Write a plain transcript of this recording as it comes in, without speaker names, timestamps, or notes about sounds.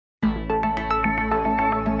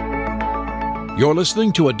You're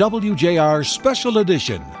listening to a WJR special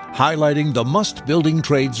edition highlighting the Must Building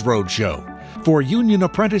Trades Roadshow. For union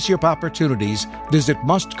apprenticeship opportunities, visit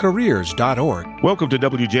mustcareers.org. Welcome to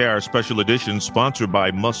WJR Special Edition, sponsored by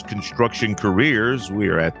Must Construction Careers. We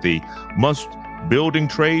are at the Must Building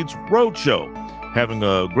Trades Roadshow, having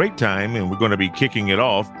a great time, and we're going to be kicking it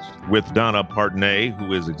off with Donna Partnay,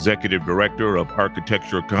 who is Executive Director of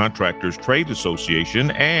Architecture Contractors Trade Association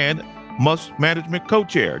and Must Management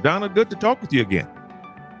Co-Chair. Donna, good to talk with you again.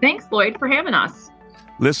 Thanks, Lloyd, for having us.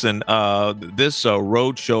 Listen, this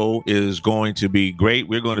road show is going to be great.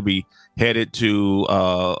 We're going to be headed to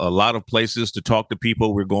a lot of places to talk to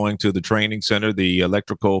people. We're going to the training center, the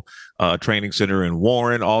electrical training center in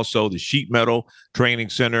Warren, also the sheet metal training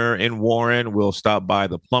center in Warren. We'll stop by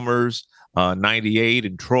the plumbers, 98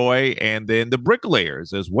 in Troy, and then the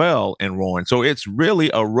bricklayers as well in Warren. So it's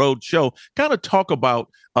really a road show. Kind of talk about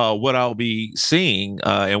what I'll be seeing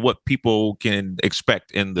and what people can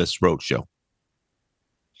expect in this road show.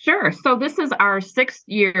 Sure. So this is our sixth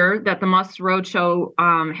year that the Must Roadshow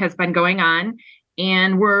has been going on,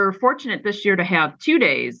 and we're fortunate this year to have 2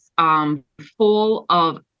 days full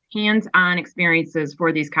of hands-on experiences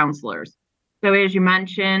for these counselors. So as you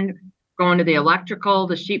mentioned, going to the electrical,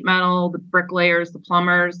 the sheet metal, the bricklayers, the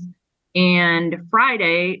plumbers, and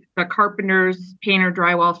Friday, the carpenters, painter,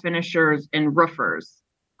 drywall finishers, and roofers.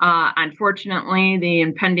 Unfortunately, the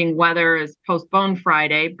impending weather is postponed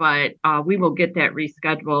Friday, but we will get that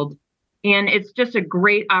rescheduled. And it's just a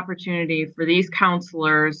great opportunity for these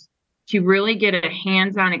counselors to really get a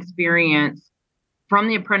hands-on experience from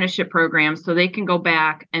the apprenticeship program so they can go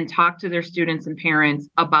back and talk to their students and parents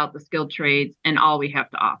about the skilled trades and all we have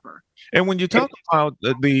to offer. And when you talk about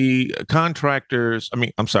the contractors,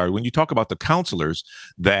 when you talk about the counselors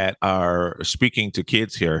that are speaking to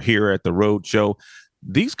kids here at the road show,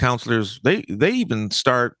 these counselors, they even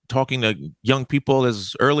start talking to young people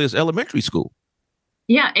as early as elementary school.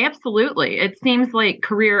 Yeah, absolutely. It seems like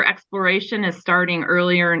career exploration is starting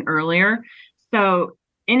earlier and earlier. So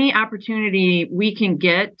any opportunity we can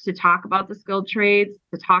get to talk about the skilled trades,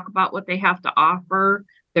 to talk about what they have to offer,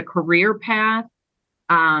 the career path.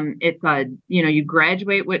 You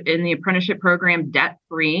graduate in the apprenticeship program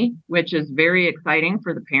debt-free, which is very exciting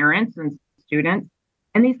for the parents and students.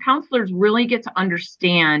 And these counselors really get to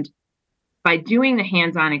understand, by doing the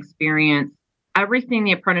hands-on experience, everything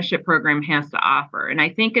the apprenticeship program has to offer. And I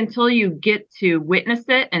think until you get to witness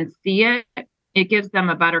it and see it, it gives them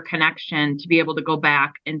a better connection to be able to go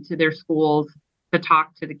back into their schools to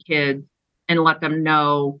talk to the kids and let them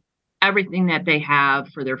know everything that they have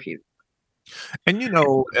for their future. And,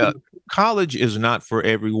 college is not for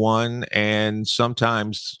everyone. And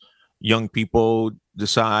sometimes young people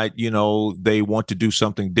decide, they want to do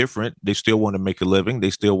something different. They still want to make a living. They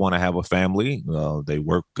still want to have a family. They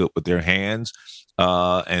work good with their hands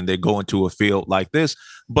and they go into a field like this.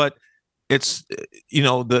 But it's,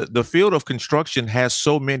 the field of construction has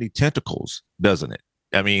so many tentacles, doesn't it?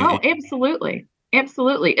 I mean, absolutely.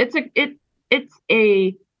 Absolutely.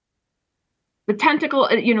 The tentacle,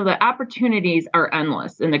 the opportunities are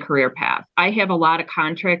endless in the career path. I have a lot of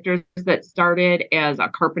contractors that started as a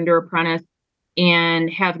carpenter apprentice and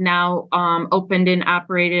have now opened and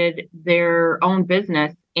operated their own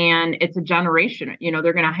business. And it's a generation,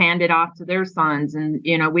 they're going to hand it off to their sons. And,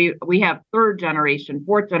 we have third generation,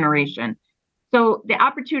 fourth generation. So the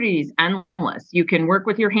opportunity is endless. You can work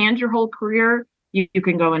with your hands your whole career. You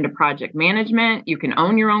can go into project management. You can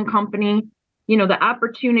own your own company. The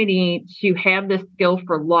opportunity to have this skill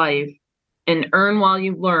for life and earn while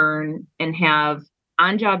you learn and have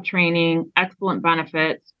on-job training, excellent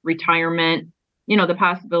benefits, retirement, the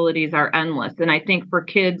possibilities are endless. And I think for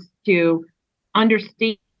kids to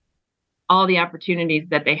understand all the opportunities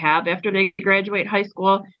that they have after they graduate high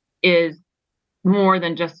school is more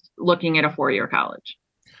than just looking at a 4-year college.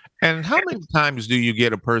 And how many times do you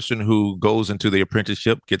get a person who goes into the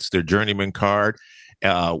apprenticeship, gets their journeyman card,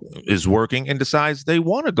 is working and decides they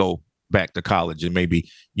want to go back to college and maybe,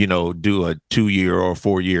 do a 2-year or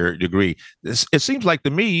 4-year degree? It seems like to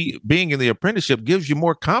me, being in the apprenticeship gives you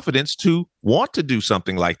more confidence to want to do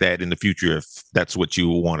something like that in the future, if that's what you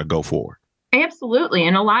want to go for. Absolutely.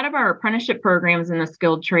 And a lot of our apprenticeship programs in the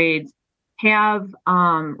skilled trades have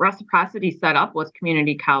reciprocity set up with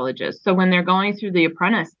community colleges. So when they're going through the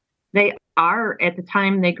apprentice, they are, at the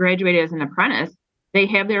time they graduated as an apprentice, they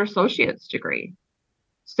have their associate's degree.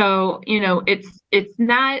 So, it's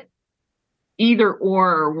not either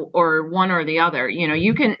or one or the other.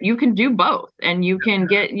 You can do both, and you can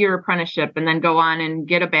get your apprenticeship and then go on and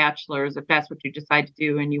get a bachelor's if that's what you decide to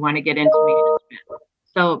do and you want to get into management.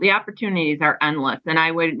 So the opportunities are endless. And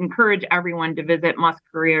I would encourage everyone to visit Must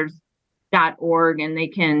Careers and they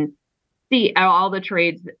can see all the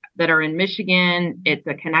trades that are in Michigan. It's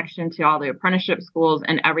a connection to all the apprenticeship schools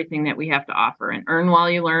and everything that we have to offer, and earn while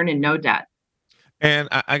you learn and no debt. And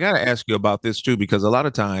I got to ask you about this too, because a lot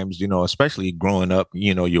of times, especially growing up,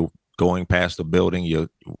 you're going past a building, you're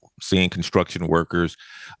seeing construction workers,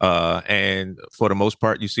 and for the most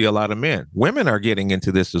part, you see a lot of men. Women are getting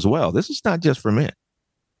into this as well. This is not just for men.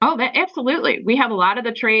 Oh, absolutely. We have a lot of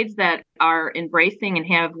the trades that are embracing and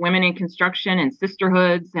have women in construction and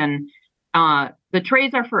sisterhoods, and the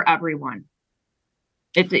trades are for everyone.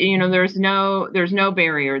 It's, there's no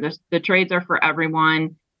barrier. The trades are for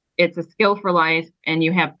everyone. It's a skill for life, and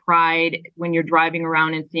you have pride when you're driving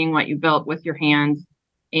around and seeing what you built with your hands.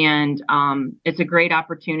 And it's a great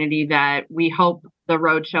opportunity that we hope the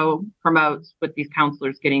Roadshow promotes, with these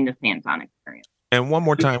counselors getting this hands-on experience. And one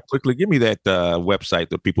more time, quickly, give me that website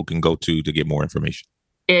that people can go to get more information.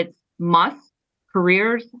 It's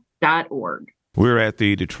mustcareers.org. We're at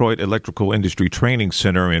the Detroit Electrical Industry Training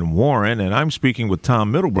Center in Warren, and I'm speaking with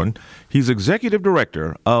Tom Middlebrun. He's Executive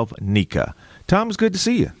Director of NECA. Tom, it's good to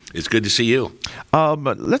see you. It's good to see you.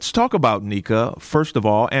 Let's talk about NECA, first of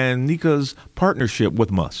all, and NECA's partnership with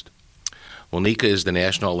MUST. Well, NECA is the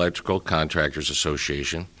National Electrical Contractors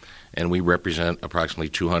Association, and we represent approximately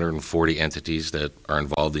 240 entities that are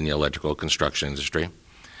involved in the electrical construction industry.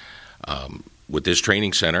 With this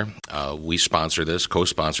training center, we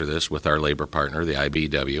co-sponsor this with our labor partner, the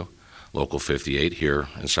IBEW, Local 58 here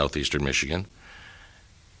in southeastern Michigan.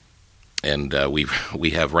 And we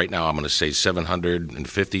have right now, I'm going to say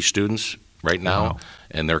 750 students right now, wow.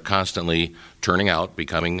 And they're constantly turning out,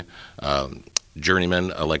 becoming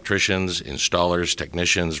journeymen, electricians, installers,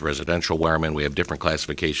 technicians, residential wiremen. We have different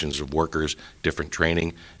classifications of workers, different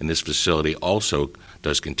training. And this facility also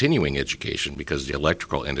does continuing education because the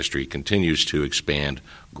electrical industry continues to expand,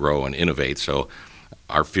 grow, and innovate. So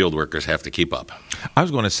our field workers have to keep up. I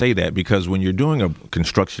was going to say that because when you're doing a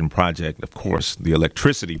construction project, of course, the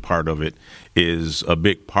electricity part of it is a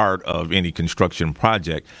big part of any construction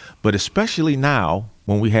project. But especially now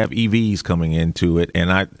when we have EVs coming into it,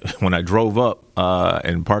 and when I drove up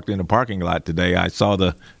and parked in the parking lot today, I saw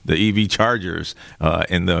the EV chargers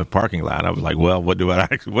in the parking lot. I was like, well, what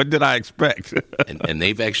did I expect? and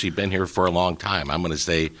they've actually been here for a long time. I'm going to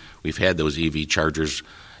say we've had those EV chargers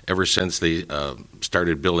ever since they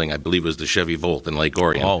started building, I believe it was the Chevy Volt in Lake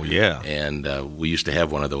Orion. Oh, yeah. And we used to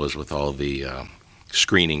have one of those with all the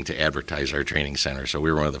screening to advertise our training center. So we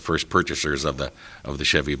were one of the first purchasers of the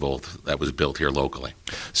Chevy Volt that was built here locally.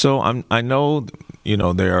 So I know,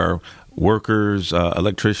 there are workers,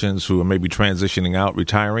 electricians who are maybe transitioning out,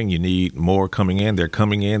 retiring. You need more coming in. They're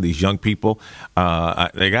coming in, these young people.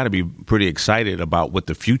 They got to be pretty excited about what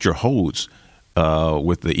the future holds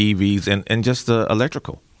with the EVs and just the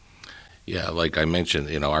electrical. Yeah, like I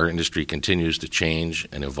mentioned, our industry continues to change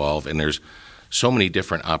and evolve, and there's so many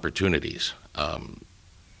different opportunities,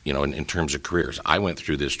 in terms of careers. I went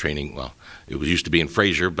through this training, well, it used to be in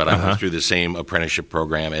Fraser, but I went through the same apprenticeship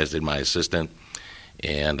program as did my assistant,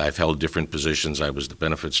 and I've held different positions. I was the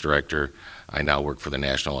benefits director. I now work for the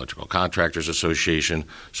National Electrical Contractors Association.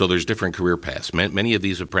 So there's different career paths. Many of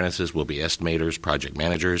these apprentices will be estimators, project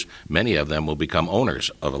managers. Many of them will become owners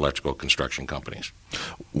of electrical construction companies.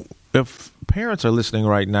 If parents are listening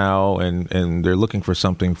right now and they're looking for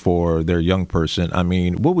something for their young person,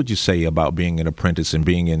 what would you say about being an apprentice and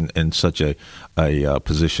being in such a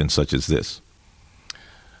position such as this?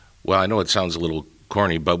 Well, I know it sounds a little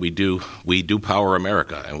corny, but we do power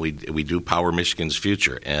America, and we do power Michigan's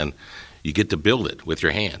future, and you get to build it with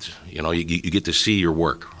your hands. You get to see your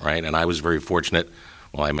work, right? And I was very fortunate.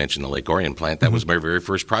 Well, I mentioned the Lake Orion plant. That was my very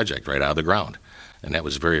first project right out of the ground, and that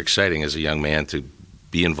was very exciting as a young man to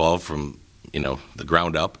be involved from the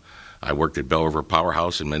ground up. I worked at Bell River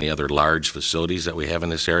Powerhouse and many other large facilities that we have in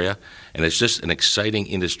this area, and it's just an exciting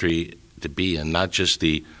industry to be in, not just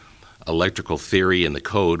the electrical theory and the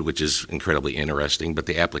code, which is incredibly interesting, but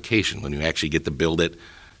the application, when you actually get to build it,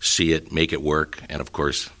 see it, make it work, and of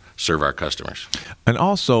course, serve our customers. And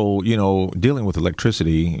also, dealing with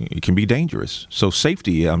electricity, it can be dangerous. So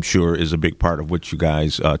safety, I'm sure, is a big part of what you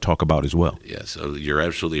guys talk about as well. Yeah, so you're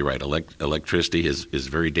absolutely right. Electricity is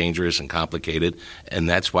very dangerous and complicated, and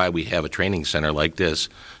that's why we have a training center like this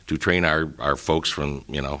to train our folks from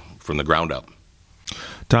the ground up.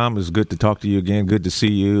 Tom, it's good to talk to you again. Good to see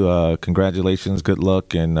you. Congratulations, good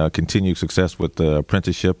luck, and continued success with the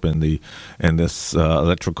apprenticeship and this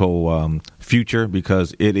electrical future,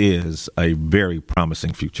 because it is a very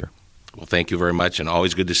promising future. Well, thank you very much, and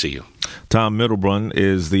always good to see you. Tom Middlebrun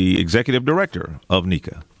is the Executive Director of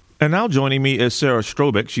NECA. And now joining me is Sarah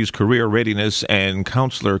Strobeck. She's Career Readiness and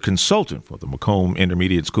Counselor Consultant for the Macomb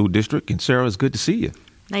Intermediate School District. And Sarah, it's good to see you.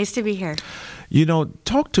 Nice to be here. You know,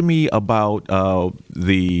 talk to me about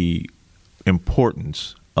the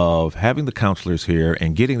importance of having the counselors here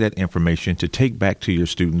and getting that information to take back to your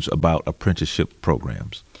students about apprenticeship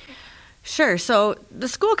programs. Sure. So the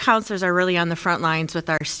school counselors are really on the front lines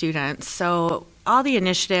with our students. So all the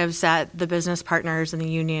initiatives that the business partners and the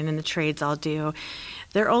union and the trades all do,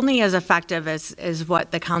 they're only as effective as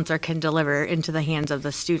what the counselor can deliver into the hands of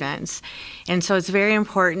the students. And so it's very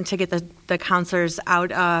important to get the counselors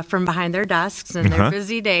out from behind their desks and their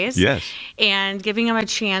busy days. Yes. And giving them a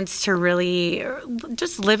chance to really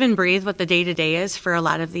just live and breathe what the day-to-day is for a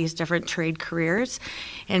lot of these different trade careers.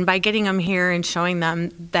 And by getting them here and showing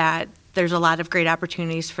them that there's a lot of great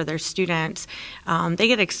opportunities for their students, they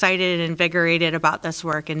get excited and invigorated about this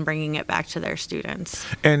work and bringing it back to their students.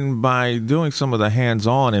 And by doing some of the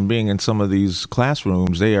hands-on and being in some of these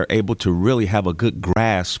classrooms, they are able to really have a good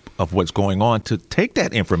grasp of what's going on to take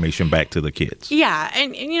that information back to the kids. Yeah,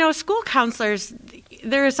 and you know, school counselors,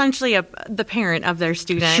 they're essentially the parent of their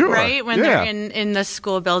student, sure. right? When they're in the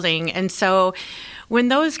school building. And so when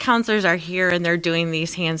those counselors are here and they're doing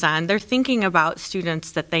these hands-on, they're thinking about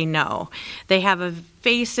students that they know. They have a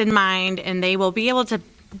face in mind, and they will be able to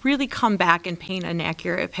really come back and paint an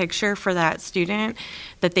accurate picture for that student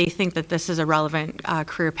that they think that this is a relevant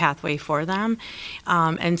career pathway for them.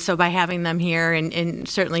 And so by having them here and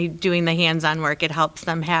certainly doing the hands-on work, it helps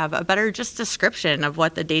them have a better just description of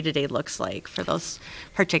what the day-to-day looks like for those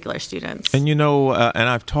particular students. And you know, and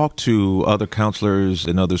I've talked to other counselors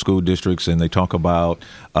in other school districts, and they talk about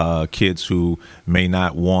kids who may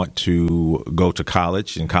not want to go to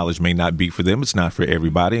college, and college may not be for them. It's not for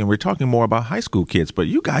everybody. And we're talking more about high school kids, but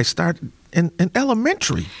you guys start in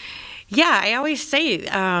elementary. Yeah, I always say,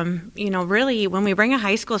 you know, really, when we bring a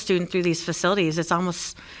high school student through these facilities,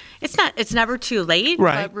 it's never too late.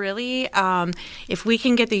 Right. But really, if we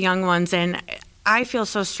can get the young ones in, I feel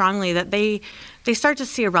so strongly that they start to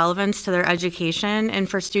see a relevance to their education. And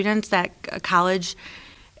for students that college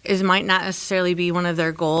might not necessarily be one of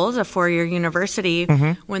their goals, a four-year university.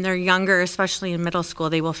 When they're younger, especially in middle school,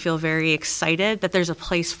 they will feel very excited that there's a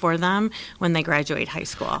place for them when they graduate high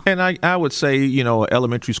school. And I would say, you know,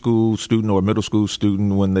 elementary school student or middle school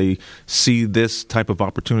student, when they see this type of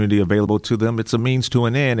opportunity available to them, it's a means to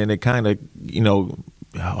an end, and it kind of, you know,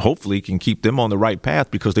 hopefully can keep them on the right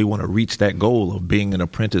path because they want to reach that goal of being an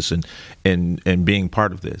apprentice and being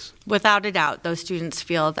part of this. Without a doubt, those students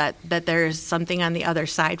feel that there's something on the other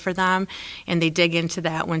side for them, and they dig into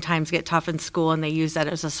that when times get tough in school, and they use that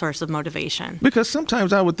as a source of motivation. Because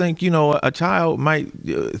sometimes I would think, you know, a child might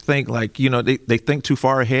think like, you know, they think too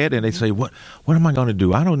far ahead, and they say, what am I going to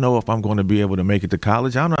do? I don't know if I'm going to be able to make it to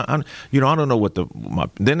college. I don't know what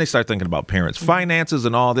then they start thinking about parents' finances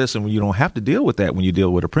and all this, and you don't have to deal with that when you deal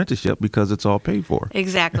with apprenticeship because it's all paid for.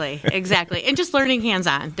 Exactly. And just learning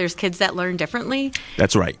hands-on. There's kids that learn differently.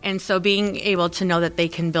 That's right. And so being able to know that they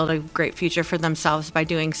can build a great future for themselves by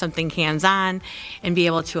doing something hands-on and be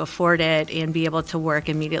able to afford it and be able to work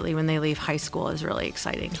immediately when they leave high school is really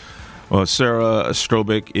exciting. Well, Sarah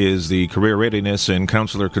Strobeck is the Career Readiness and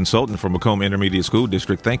Counselor Consultant for Macomb Intermediate School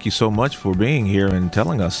District. Thank you so much for being here and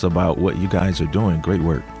telling us about what you guys are doing. Great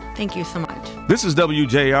work. Thank you so much. This is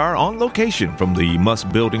WJR on location from the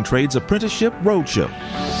Must Building Trades Apprenticeship Roadshow.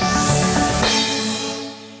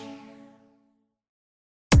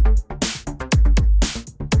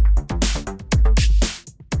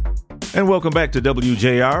 And welcome back to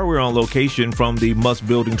WJR. We're on location from the Must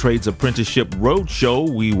Building Trades Apprenticeship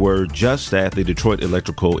Roadshow. We were just at the Detroit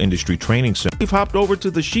Electrical Industry Training Center. We've hopped over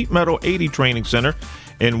to the Sheet Metal 80 Training Center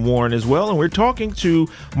in Warren as well, and we're talking to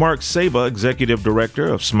Mark Saba, Executive Director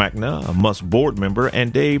of SMACNA, a Must board member,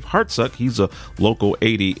 and Dave Hartsuck. He's a Local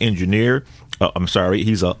 80 engineer.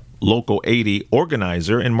 He's a Local 80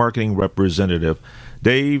 organizer and marketing representative.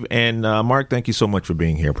 Dave and Mark, thank you so much for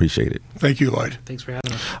being here. Appreciate it. Thank you, Lloyd. Thanks for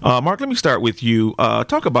having us. Mark, let me start with you.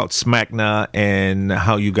 Talk about SMACNA and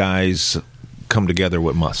how you guys come together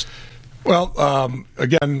with Must. Well,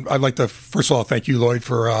 again, I'd like to, first of all, thank you, Lloyd,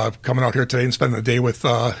 for coming out here today and spending the day with,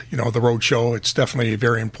 the road show. It's definitely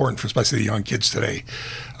very important for especially the young kids today.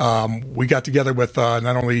 We got together with not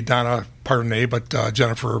only Donna Pardonay, but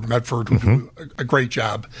Jennifer Medford, who do a great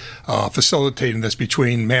job facilitating this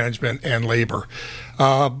between management and labor.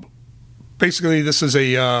 Basically, this is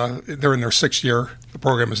they're in their sixth year. The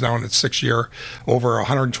program is now in its sixth year. Over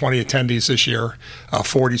 120 attendees this year,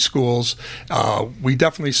 40 schools. We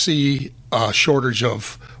definitely see a shortage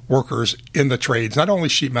of workers in the trades, not only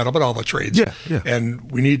sheet metal, but all the trades. Yeah, yeah.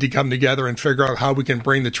 And we need to come together and figure out how we can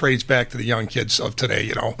bring the trades back to the young kids of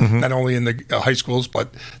today, not only in the high schools,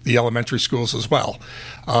 but the elementary schools as well.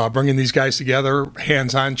 Bringing these guys together,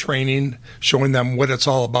 hands-on training, showing them what it's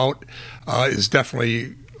all about is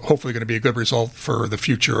definitely hopefully going to be a good result for the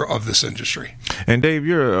future of this industry. And Dave,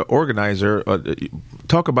 you're an organizer.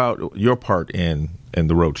 Talk about your part in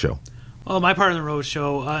the roadshow. Well, my part in the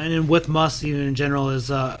roadshow, and with Must even in general,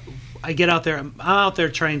 is I get out there. I'm out there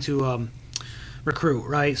trying to recruit,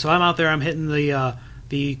 right? So I'm out there. I'm hitting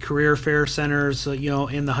the career fair centers,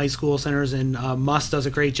 in the high school centers, and Must does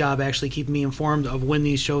a great job actually keeping me informed of when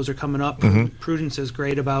these shows are coming up. Prudence is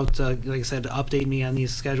great about, like I said, updating me on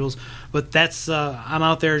these schedules. But that's I'm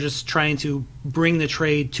out there just trying to bring the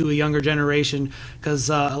trade to a younger generation, because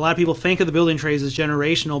a lot of people think of the building trades as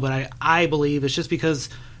generational, but I believe it's just because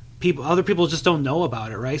other people just don't know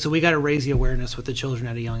about it, right? So we got to raise the awareness with the children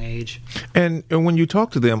at a young age. And when you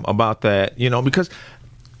talk to them about that, because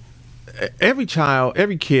every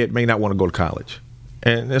kid may not want to go to college,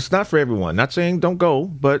 and it's not for everyone. Not saying don't go,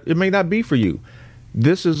 but it may not be for you.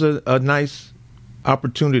 This is a nice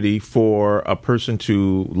opportunity for a person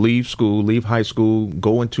to leave school, leave high school,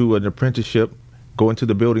 go into an apprenticeship, go into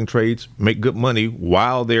the building trades, make good money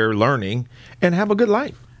while they're learning, and have a good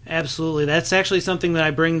life. Absolutely. That's actually something that I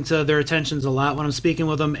bring to their attentions a lot when I'm speaking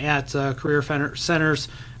with them at career centers.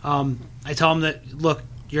 I tell them that, look,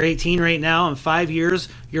 you're 18 right now. In 5 years,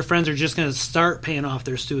 your friends are just going to start paying off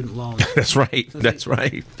their student loans. That's right. That's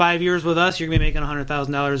right. 5 years with us, you're going to be making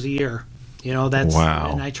 $100,000 a year. That's wow.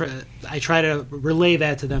 And I try to relay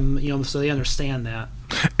that to them, so they understand that.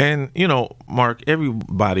 And Mark,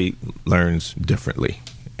 everybody learns differently,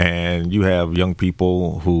 and you have young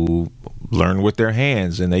people who learn with their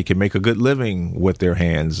hands, and they can make a good living with their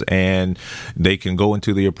hands, and they can go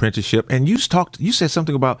into the apprenticeship. And you said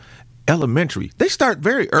something about elementary. They start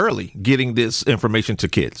very early getting this information to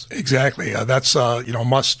kids. Exactly. That's,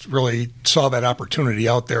 Must really saw that opportunity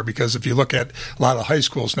out there, because if you look at a lot of high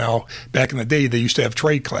schools now, back in the day, they used to have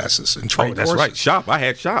trade classes and trade that's courses. Right. Shop. I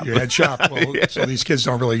had shop. You had shop. Well, yeah. So these kids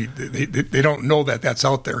don't really, they don't know that that's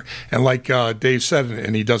out there. And like Dave said,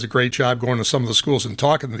 and he does a great job going to some of the schools and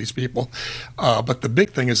talking to these people. But the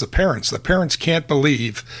big thing is the parents. The parents can't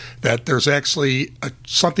believe that there's actually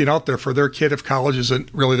something out there for their kid if college isn't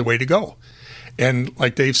really the way to go. And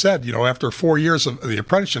like Dave said, after 4 years of the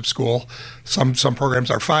apprenticeship school, some programs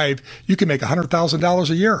are 5, you can make $100,000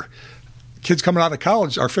 a year. Kids coming out of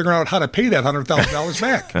college are figuring out how to pay that $100,000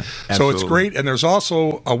 back. So it's great. And there's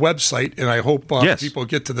also a website, and I hope people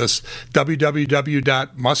get to this,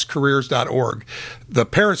 www.mustcareers.org. The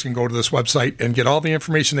parents can go to this website and get all the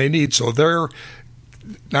information they need, so they're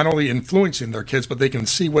not only influencing their kids, but they can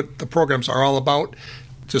see what the programs are all about,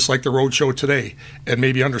 just like the roadshow today, and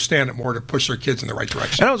maybe understand it more to push their kids in the right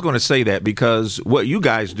direction. And I was going to say that because what you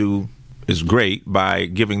guys do is great by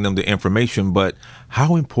giving them the information, but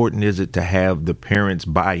how important is it to have the parents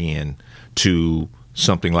buy in to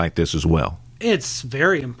something like this as well? It's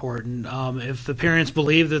very important. If the parents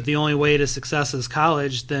believe that the only way to success is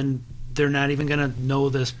college, then they're not even going to know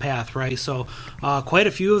this path, right? So quite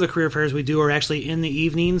a few of the career fairs we do are actually in the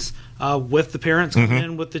evenings with the parents coming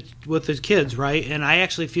in with the kids, right? And I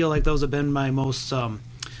actually feel like those have been my most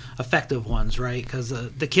effective ones, right? Because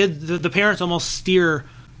the parents almost steer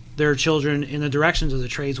their children in the directions of the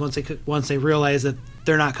trades once they realize that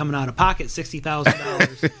they're not coming out of pocket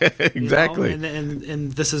 $60,000. Exactly.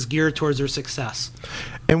 And this is geared towards their success.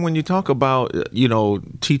 And when you talk about,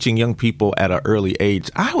 teaching young people at an early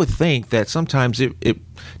age, I would think that sometimes it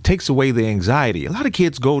takes away the anxiety. A lot of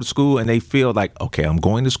kids go to school and they feel like, okay, I'm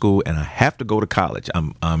going to school and I have to go to college.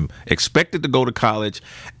 I'm expected to go to college,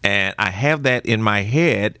 and I have that in my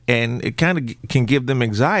head, and it kind of can give them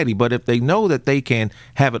anxiety. But if they know that they can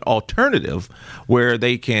have an alternative where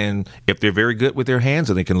they can, if they're very good with their hands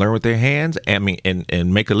and they can learn with their hands,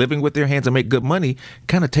 and make a living with their hands and make good money,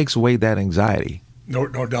 kind of takes away that anxiety. No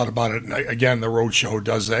doubt about it. And again, the roadshow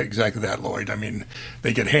does exactly that, Lloyd. I mean,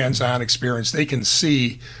 they get hands-on experience. They can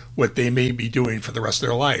see what they may be doing for the rest of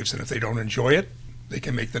their lives. And if they don't enjoy it, they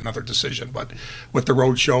can make another decision. But with the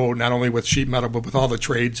roadshow, not only with sheet metal, but with all the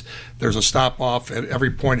trades, there's a stop-off at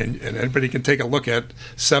every point. And anybody can take a look at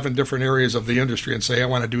 7 different areas of the industry and say, I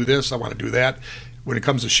want to do this, I want to do that. When it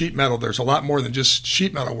comes to sheet metal, there's a lot more than just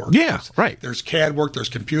sheet metal work. Yeah, right. There's CAD work, there's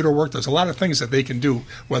computer work, there's a lot of things that they can do,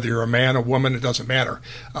 whether you're a man, a woman, it doesn't matter.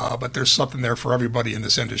 But there's something there for everybody in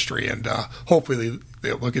this industry, and hopefully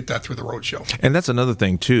they'll get that through the roadshow. And that's another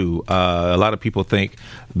thing, too. A lot of people think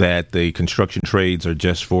that the construction trades are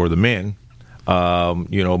just for the men.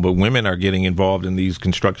 But women are getting involved in these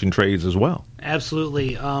construction trades as well.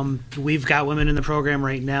 Absolutely. We've got women in the program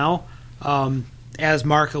right now. As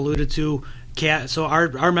Mark alluded to, CAD, so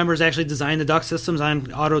our members actually design the duct systems on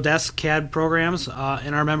Autodesk CAD programs.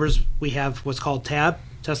 And our members, we have what's called TAB,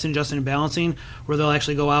 testing, adjusting, and balancing, where they'll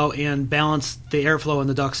actually go out and balance the airflow in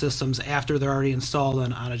the duct systems after they're already installed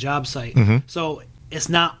on a job site. So it's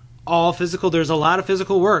not all physical. There's a lot of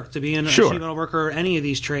physical work to be a sheet metal worker or any of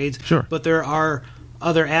these trades. But there are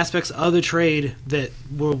other aspects of the trade that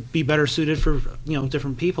will be better suited for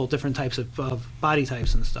different people, different types of body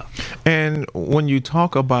types and stuff. And when you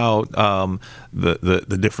talk about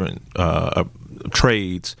the different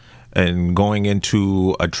trades and going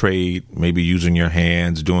into a trade, maybe using your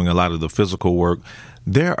hands, doing a lot of the physical work,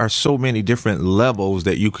 there are so many different levels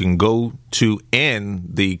that you can go to in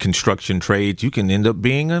the construction trades. You can end up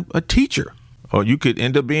being a teacher, or you could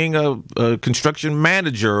end up being a construction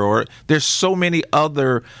manager, or there's so many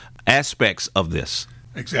other aspects of this.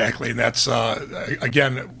 Exactly, and that's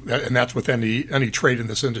and that's with any trade in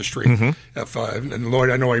this industry. And Lloyd,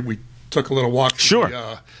 I know we took a little walk through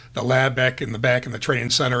the lab back in the training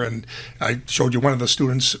center, and I showed you one of the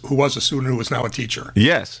students who was a student who is now a teacher.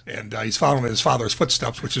 Yes. And he's following his father's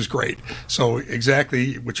footsteps, which is great. So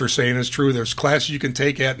exactly what you're saying is true. There's classes you can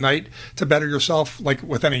take at night to better yourself, like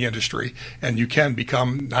with any industry, and you can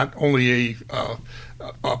become not only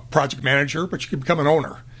a project manager, but you can become an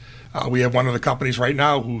owner. We have one of the companies right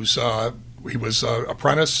now who's he was an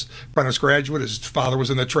apprentice graduate. His father was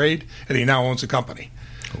in the trade, and he now owns a company.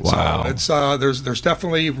 Wow. So it's there's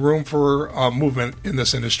definitely room for movement in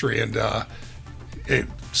this industry, and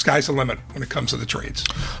sky's the limit when it comes to the trades.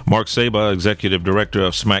 Mark Saba, Executive Director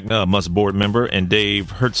of SMACNA, a MUST board member, and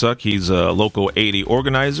Dave Hertzuk, he's a local 80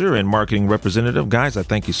 organizer and marketing representative. Guys, I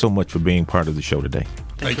thank you so much for being part of the show today.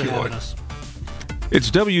 Thank you, Lloyd. It's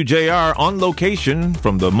WJR on location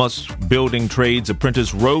from the MUST Building Trades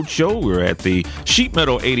Apprentice Roadshow. We're at the Sheet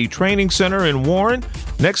Metal 80 Training Center in Warren.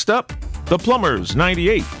 Next up, the Plumbers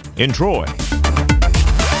 98 in Troy.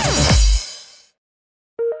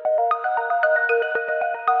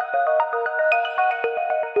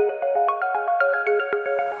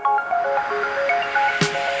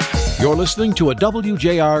 You're listening to a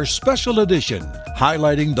WJR special edition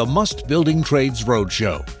highlighting the MUST Building Trades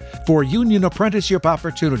Roadshow. For union apprenticeship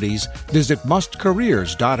opportunities, visit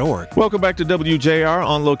mustcareers.org. Welcome back to WJR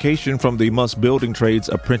on location from the MUST Building Trades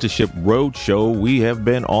Apprenticeship Roadshow. We have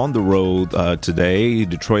been on the road today,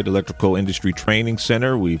 Detroit Electrical Industry Training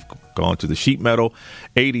Center. We've gone to the Sheet Metal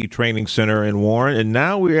 80 Training Center in Warren, and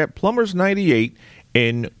now we're at Plumbers 98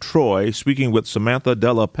 in Troy, speaking with Samantha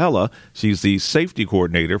Della Pella. She's the safety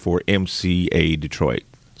coordinator for MCA Detroit.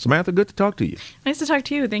 Samantha, good to talk to you. Nice to talk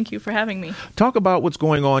to you. Thank you for having me. Talk about what's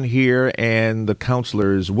going on here and the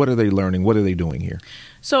counselors. What are they learning? What are they doing here?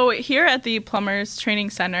 So here at the Plumbers Training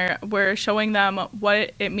Center, we're showing them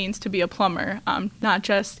what it means to be a plumber, not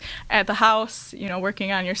just at the house,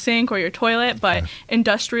 working on your sink or your toilet, but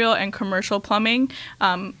industrial and commercial plumbing,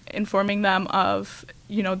 informing them of,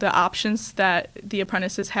 the options that the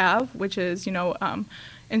apprentices have, which is,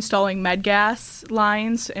 installing med gas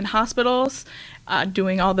lines in hospitals,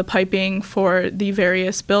 doing all the piping for the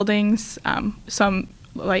various buildings, some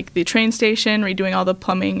like the train station, redoing all the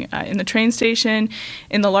plumbing in the train station,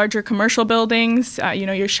 in the larger commercial buildings,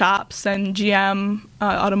 your shops and GM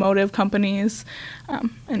automotive companies,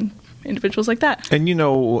 and individuals like that. And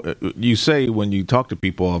you say when you talk to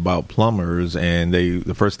people about plumbers, and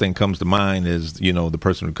the first thing comes to mind is the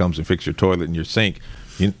person who comes and fixes your toilet and your sink.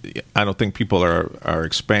 I don't think people are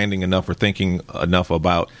expanding enough or thinking enough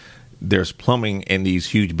about there's plumbing in these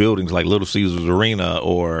huge buildings like Little Caesars Arena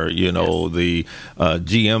or, the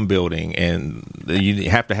GM building. And you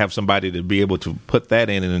have to have somebody to be able to put that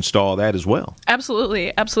in and install that as well.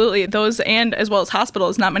 Absolutely. Absolutely. Those, and as well as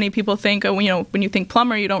hospitals. Not many people think, when you think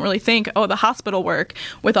plumber, you don't really think, the hospital work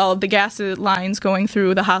with all of the gas lines going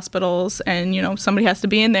through the hospitals. And, somebody has to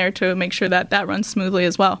be in there to make sure that runs smoothly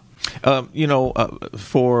as well.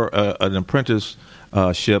 For an apprentice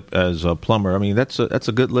ship as a plumber, I mean that's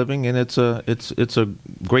a good living, and it's a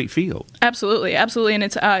great field. Absolutely, and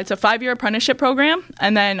it's a 5-year apprenticeship program,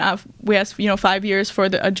 and then we have 5 years for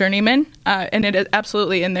a journeyman, and it is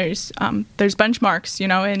absolutely, and there's benchmarks,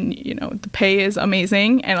 and the pay is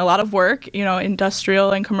amazing and a lot of work,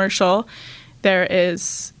 industrial and commercial.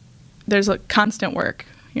 There's a constant work,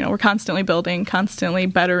 we're constantly building, constantly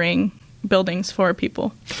bettering buildings for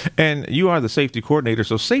people. And you are the safety coordinator,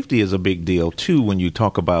 so safety is a big deal too when you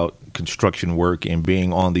talk about construction work and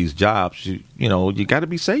being on these jobs, you got to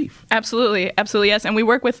be safe. Absolutely, yes. And we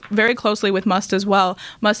work very closely with MUST as well.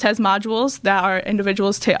 MUST has modules that our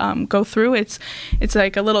individuals go through. It's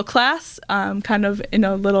like a little class, kind of in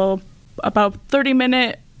a little about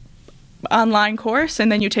 30-minute online course,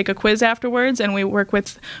 and then you take a quiz afterwards, and we work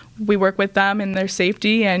with them and their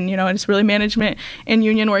safety, and it's really management and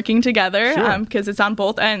union working together, because it's on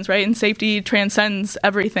both ends, right? And safety transcends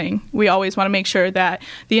everything. We always want to make sure that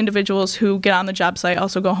the individuals who get on the job site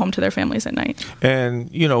also go home to their families at night.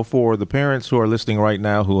 And for the parents who are listening right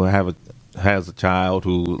now who has a child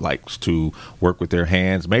who likes to work with their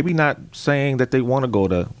hands, maybe not saying that they want to go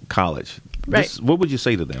to college, right? What would you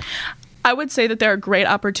say to them? I would say that there are great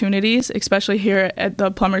opportunities, especially here at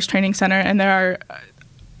the Plumbers Training Center, and there are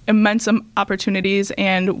immense opportunities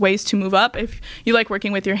and ways to move up. If you like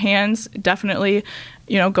working with your hands, definitely,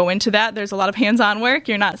 go into that. There's a lot of hands-on work.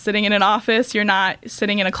 You're not sitting in an office. You're not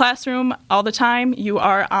sitting in a classroom all the time. You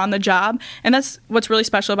are on the job, and that's what's really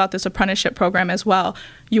special about this apprenticeship program as well.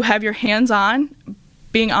 You have your hands-on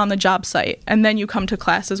being on the job site, and then you come to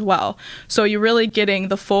class as well. So you're really getting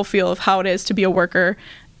the full feel of how it is to be a worker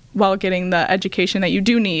while getting the education that you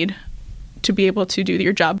do need to be able to do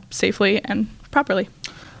your job safely and properly.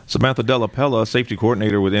 Samantha Della Pella, safety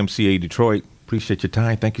coordinator with MCA Detroit. Appreciate your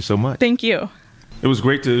time. Thank you so much. Thank you. It was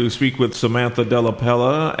great to speak with Samantha Della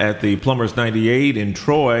Pella at the Plumbers 98 in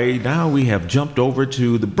Troy. Now we have jumped over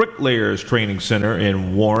to the Bricklayers Training Center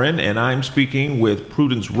in Warren, and I'm speaking with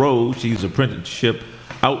Prudence Rose. She's apprenticeship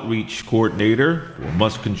outreach coordinator for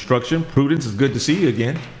MUST Construction. Prudence, it's good to see you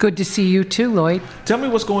again. Good to see you too, Lloyd. Tell me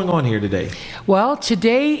what's going on here today. Well,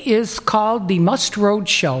 today is called the MUST Road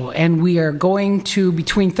Show, and we are going to,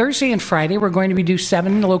 between Thursday and Friday, we're going to do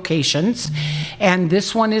 7 locations. And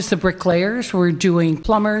this one is the bricklayers. We're doing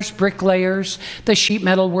plumbers, bricklayers, the sheet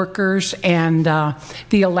metal workers, and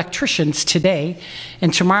the electricians today.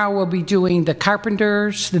 And tomorrow we'll be doing the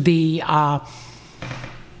carpenters, the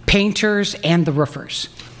painters, and the roofers.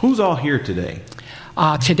 Who's all here today?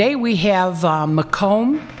 Today we have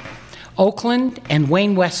Macomb, Oakland, and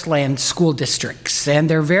Wayne Westland school districts, and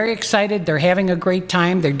they're very excited. They're having a great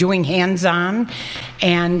time. They're doing hands-on,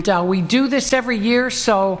 and we do this every year,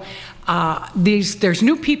 so there's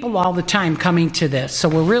new people all the time coming to this, so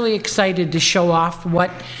we're really excited to show off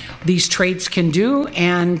what these trades can do,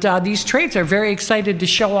 and these trades are very excited to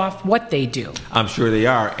show off what they do. I'm sure they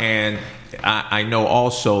are, and I know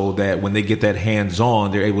also that when they get that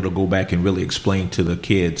hands-on, they're able to go back and really explain to the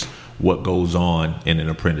kids what goes on in an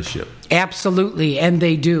apprenticeship. Absolutely, and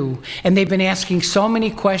they do. And they've been asking so many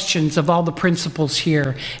questions of all the principals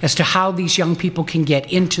here as to how these young people can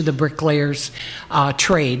get into the bricklayers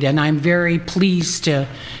trade. And I'm very pleased to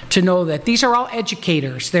know that these are all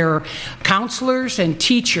educators. They're counselors and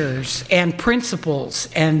teachers and principals.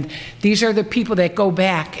 And these are the people that go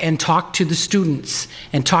back and talk to the students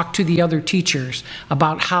and talk to the other teachers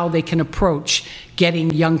about how they can approach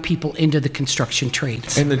getting young people into the construction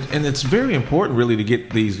trades. And it's very important, really, to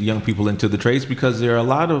get these young people into the trades, because there are a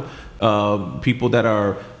lot of people that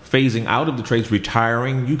are phasing out of the trades,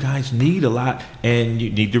 retiring. You guys need a lot, and you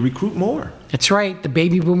need to recruit more. That's right. The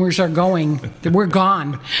baby boomers are going. We're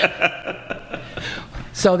gone.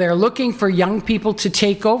 So they're looking for young people to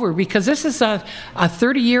take over, because this is a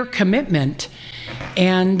 30-year commitment.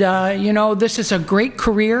 And, this is a great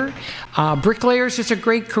career. Bricklayers is a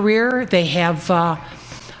great career. They have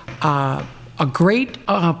a great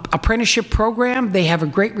apprenticeship program. They have a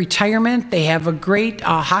great retirement. They have a great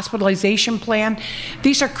hospitalization plan.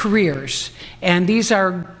 These are careers, and these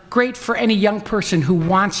are great for any young person who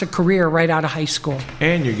wants a career right out of high school.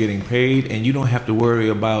 And you're getting paid, and you don't have to worry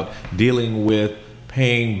about dealing with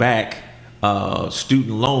paying back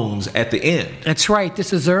student loans at the end. That's right.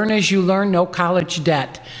 This is earn as you learn, no college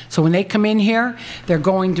debt. So when they come in here, they're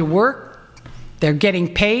going to work, they're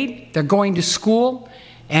getting paid, they're going to school,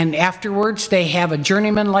 and afterwards they have a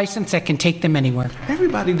journeyman license that can take them anywhere.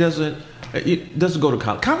 Everybody doesn't go to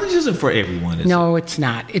college. College isn't for everyone, is it? No, it's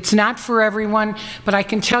not. It's not for everyone, but I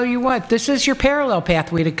can tell you what, this is your parallel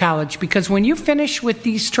pathway to college, because when you finish with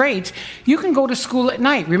these trades, you can go to school at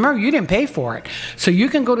night. Remember, you didn't pay for it. So you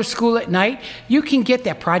can go to school at night. You can get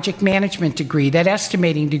that project management degree, that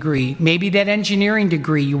estimating degree, maybe that engineering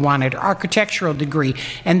degree you wanted, architectural degree.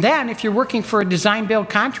 And then if you're working for a design build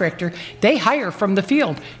contractor, they hire from the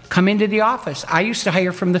field. Come into the office. I used to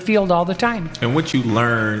hire from the field all the time. And what you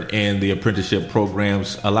learn in the apprenticeship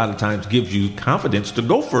programs a lot of times gives you confidence to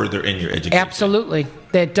go further in your education. Absolutely.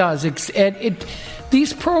 That does.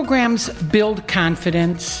 These programs build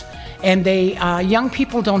confidence, And young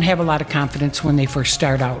people don't have a lot of confidence when they first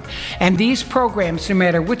start out. And these programs, no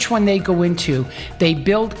matter which one they go into, they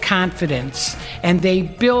build confidence, and they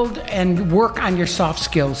build and work on your soft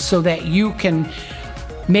skills so that you can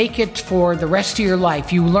make it for the rest of your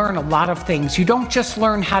life. You learn a lot of things. You don't just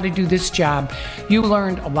learn how to do this job, you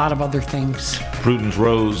learn a lot of other things. Prudence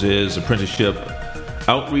Rose is apprenticeship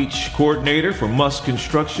outreach coordinator for Musk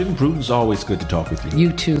Construction. Prudence, always good to talk with you.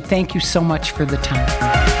 You too. Thank you so much for the time.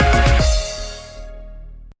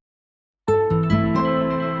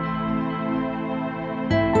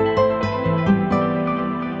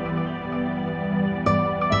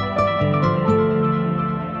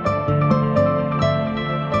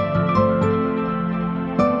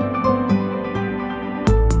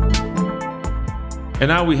 And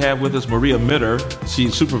now we have with us Maria Mitter.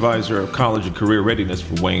 She's supervisor of college and career readiness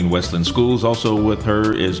for Wayne Westland Schools. Also with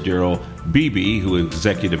her is Daryl Beebe, who is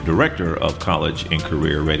executive director of college and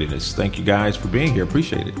career readiness. Thank you guys for being here.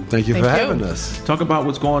 Appreciate it. Thank you for having us. Talk about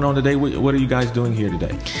what's going on today. What are you guys doing here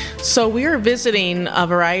today? So we are visiting a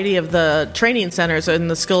variety of the training centers in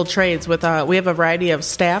the skilled trades. We have a variety of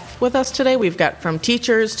staff with us today. We've got from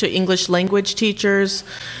teachers to English language teachers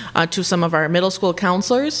to some of our middle school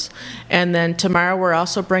counselors. And then tomorrow we're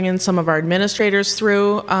also bringing some of our administrators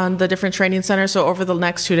through on the different training centers. So over the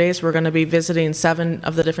next 2 days, we're going to be visiting 7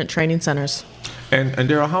 of the different training centers. And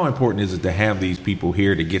Daryl, how important is it to have these people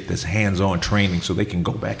here to get this hands-on training so they can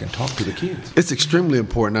go back and talk to the kids? It's extremely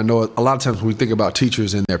important. I know a lot of times when we think about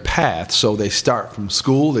teachers and their path, so they start from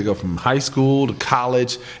school, they go from high school to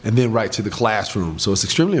college, and then right to the classroom. So it's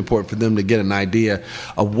extremely important for them to get an idea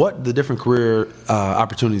of what the different career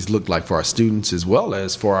opportunities look like for our students as well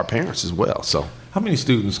as for our parents as well. So, how many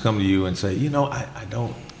students come to you and say, I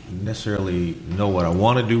don't necessarily know what I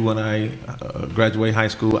want to do when I graduate high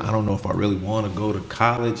school. I don't know if I really want to go to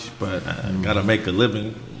college, but I got to make a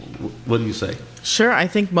living. What do you say? Sure. I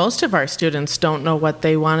think most of our students don't know what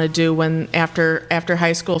they want to do after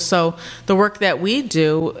high school. So the work that we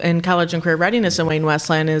do in college and career readiness in Wayne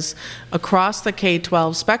Westland is across the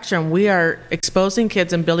K-12 spectrum. We are exposing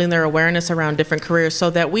kids and building their awareness around different careers so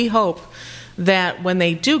that we hope that when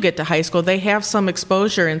they do get to high school, they have some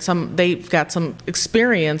exposure and they've got some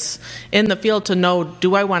experience in the field to know,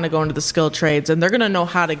 do I want to go into the skilled trades? And they're going to know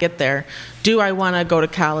how to get there. Do I want to go to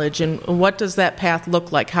college? And what does that path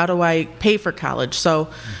look like? How do I pay for college? So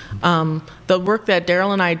the work that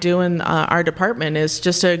Daryl and I do in our department is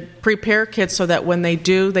just to prepare kids so that when they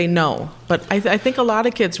do, they know. But I think a lot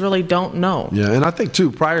of kids really don't know. Yeah, and I think,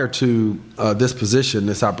 too, prior to this position,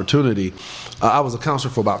 this opportunity, I was a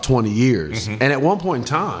counselor for about 20 years. Mm-hmm. And at one point in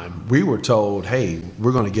time, we were told, hey,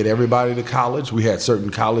 we're going to get everybody to college. We had certain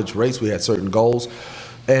college rates. We had certain goals.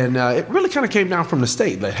 And it really kind of came down from the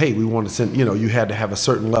state that, hey, we want to send, you had to have a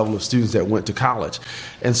certain level of students that went to college.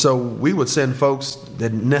 And so we would send folks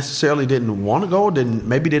that necessarily didn't want to go,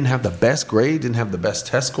 maybe didn't have the best grade, didn't have the best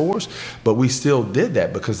test scores, but we still did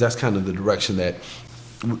that because that's kind of the direction that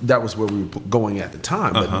was where we were going at the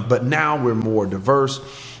time. Uh-huh. But now we're more diverse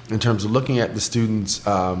in terms of looking at the students'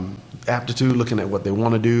 aptitude, looking at what they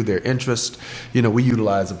want to do, their interest. We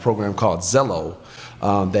utilize a program called Zello,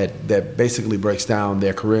 that basically breaks down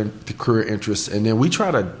their career interests, and then we try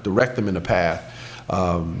to direct them in a path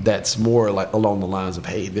that's more like along the lines of,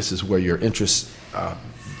 hey, this is where your interests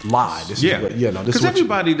lie. Because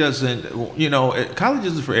everybody doesn't, college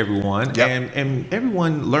isn't for everyone, yep. and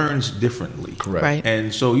everyone learns differently. Correct. Right.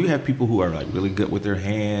 And so you have people who are like really good with their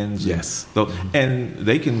hands. Yes. And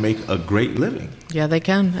they can make a great living. Yeah, they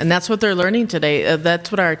can. And that's what they're learning today.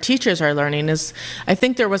 That's what our teachers are learning is, I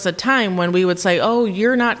think there was a time when we would say, oh,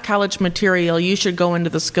 you're not college material, you should go into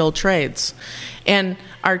the skilled trades. And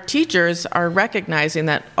our teachers are recognizing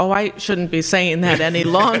that, oh, I shouldn't be saying that any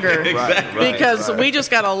longer. Because we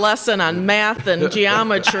just got a lesson on math and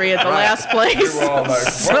geometry at the last place.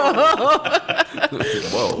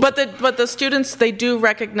 But the students, they do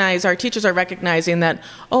recognize, our teachers are recognizing that,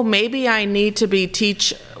 oh, maybe we need to be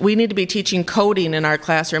teaching coding in our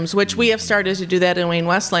classrooms, which we have started to do that in Wayne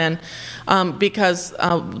Westland because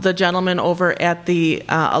the gentleman over at the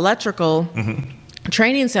electrical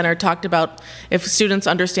training center talked about if students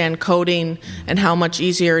understand coding and how much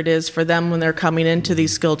easier it is for them when they're coming into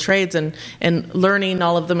these skilled trades and learning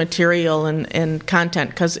all of the material and content,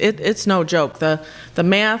 because it's no joke. The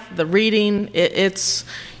math, the reading,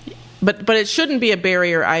 but it shouldn't be a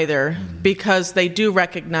barrier either, because they do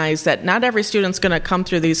recognize that not every student's going to come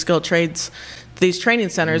through these skilled trades, these training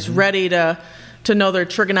centers, ready to know their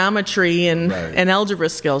trigonometry and algebra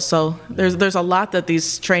skills. So there's a lot that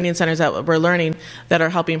these training centers that we're learning that are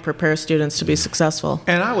helping prepare students to be successful.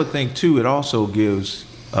 And I would think, too, it also gives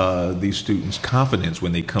these students confidence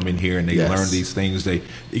when they come in here and they learn these things. They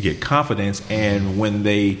get confidence, and when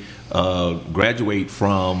they graduate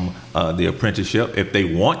from the apprenticeship, if they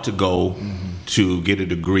want to go to get a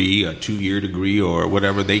degree, a 2-year degree or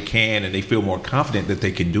whatever, they can, and they feel more confident that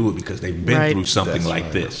they can do it because they've been through something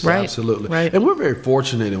this. Right. Absolutely. Right. And we're very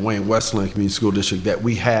fortunate in Wayne Westland Community School District that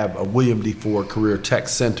we have a William D. Ford Career Tech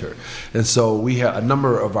Center. And so we have a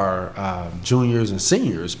number of our juniors and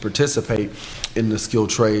seniors participate in the skilled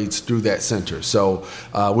trades through that center. So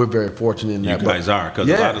we're very fortunate in that. You guys are, because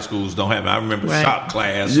a lot of schools don't have it. I remember shop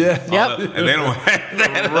class, and they don't have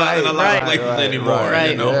that in a lot of places anymore.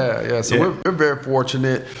 You know? So we're very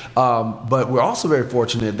fortunate, but we're also very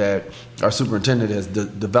fortunate that our superintendent has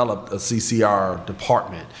developed a CCR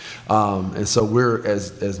department, and so we're,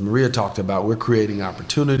 as Maria talked about, we're creating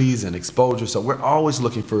opportunities and exposure. So we're always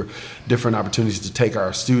looking for different opportunities to take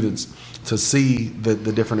our students to see the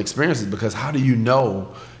different experiences, because how do you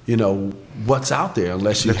know what's out there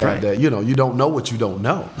unless you have that, you don't know what you don't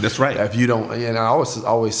know. That's right. If you don't, and I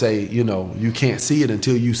always say, you can't see it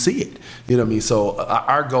until you see it. You know what I mean? So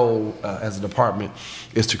our goal as a department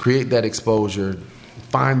is to create that exposure,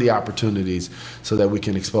 find the opportunities so that we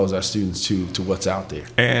can expose our students to what's out there.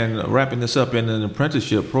 And wrapping this up, in an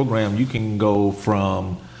apprenticeship program, you can go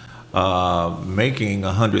from making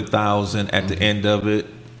 $100,000 at the end of it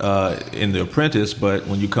in the apprentice, but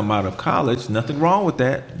when you come out of college, nothing wrong with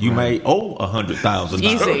that. You may owe $100,000.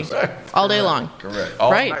 Easy. All day long. Correct. All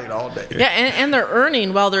night, all day. Yeah, and they're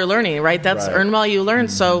earning while they're learning, right? That's earn while you learn.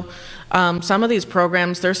 So some of these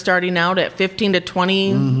programs, they're starting out at $15 to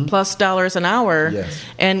 $20 plus dollars an hour,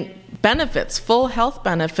 and benefits, full health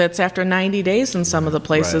benefits after 90 days in some of the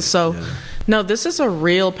places. So no, this is a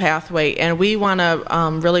real pathway, and we want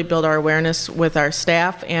to really build our awareness with our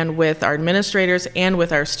staff and with our administrators and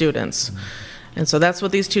with our students. And so that's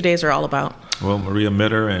what these 2 days are all about. Well, Maria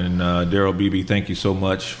Mitter and Daryl Beebe, thank you so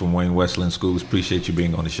much from Wayne Westland Schools. Appreciate you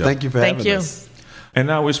being on the show. Thank you for having us. And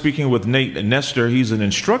now we're speaking with Nate Nestor. He's an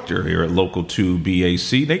instructor here at Local 2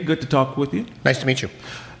 BAC. Nate, good to talk with you. Nice to meet you.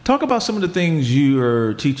 Talk about some of the things you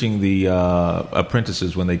are teaching the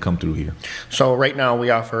apprentices when they come through here. So right now we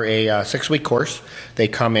offer a 6-week course. They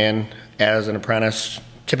come in as an apprentice,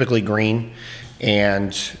 typically green,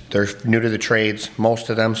 and they're new to the trades. Most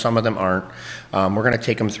of them, some of them aren't. We're going to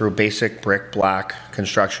take them through basic brick, block,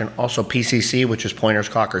 construction, also PCC, which is pointers,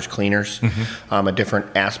 caulkers, cleaners, a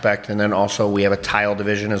different aspect. And then also we have a tile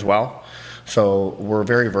division as well. So we're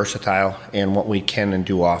very versatile in what we can and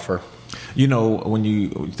do offer. When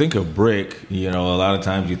you think of brick, a lot of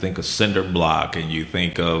times you think of cinder block and you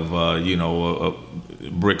think of,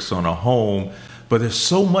 bricks on a home. But there's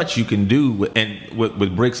so much you can do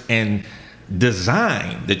with bricks and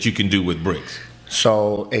design that you can do with bricks.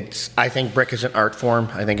 So I think brick is an art form.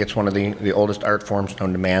 I think it's one of the oldest art forms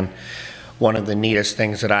known to man. One of the neatest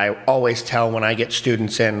things that I always tell when I get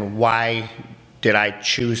students in, why did I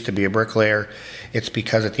choose to be a bricklayer? It's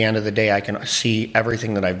because at the end of the day, I can see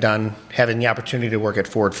everything that I've done. Having the opportunity to work at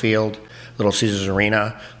Ford Field, Little Caesars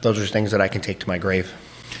Arena, those are things that I can take to my grave.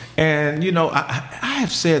 And, I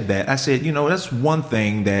have said that. I said, that's one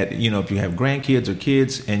thing that, if you have grandkids or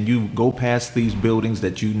kids and you go past these buildings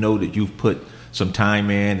that that you've put some time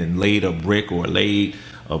in and laid a brick or laid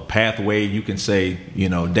a pathway, you can say,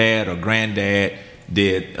 dad or granddad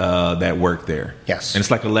did that work there. Yes. And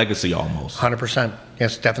it's like a legacy almost. 100%.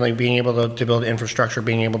 Yes, definitely being able to build infrastructure,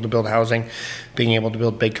 being able to build housing, being able to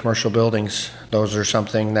build big commercial buildings. Those are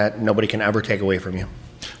something that nobody can ever take away from you.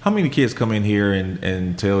 How many kids come in here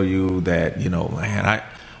and tell you that, man,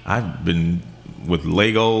 I've been with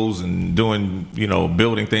Legos and doing,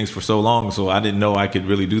 building things for so long, so I didn't know I could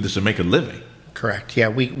really do this and make a living? Correct. Yeah,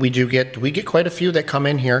 we get quite a few that come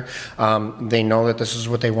in here. They know that this is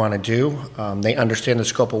what they want to do. They understand the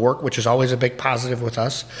scope of work, which is always a big positive with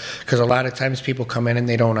us, because a lot of times people come in and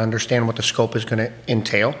they don't understand what the scope is going to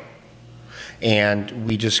entail, and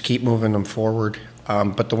we just keep moving them forward.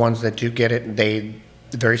 But the ones that do get it, they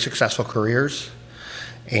very successful careers,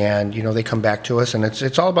 and they come back to us, and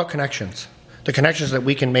it's all about connections. The connections that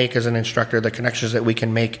we can make as an instructor, the connections that we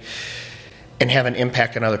can make and have an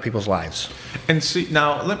impact on other people's lives. And see,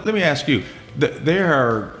 now let me ask you, there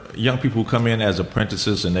are young people who come in as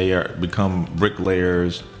apprentices and they become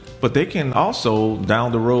bricklayers, but they can also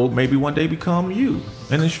down the road maybe one day become an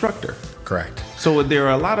instructor. Correct. So there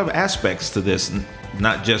are a lot of aspects to this,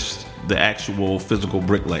 not just the actual physical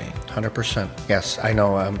bricklaying. 100%. Yes, I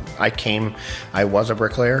know. I was a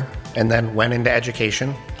bricklayer and then went into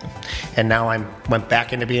education, and now went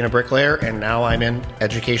back into being a bricklayer, and now I'm in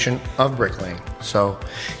education of bricklaying. So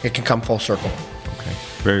it can come full circle. Okay.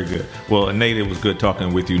 Very good. Well, Nate, it was good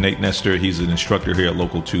talking with you. Nate Nestor, he's an instructor here at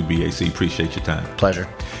Local 2 BAC. Appreciate your time. Pleasure.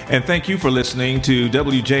 And thank you for listening to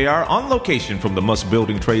WJR on location from the Must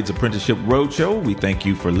Building Trades Apprenticeship Roadshow. We thank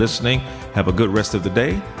you for listening. Have a good rest of the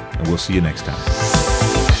day, and we'll see you next time.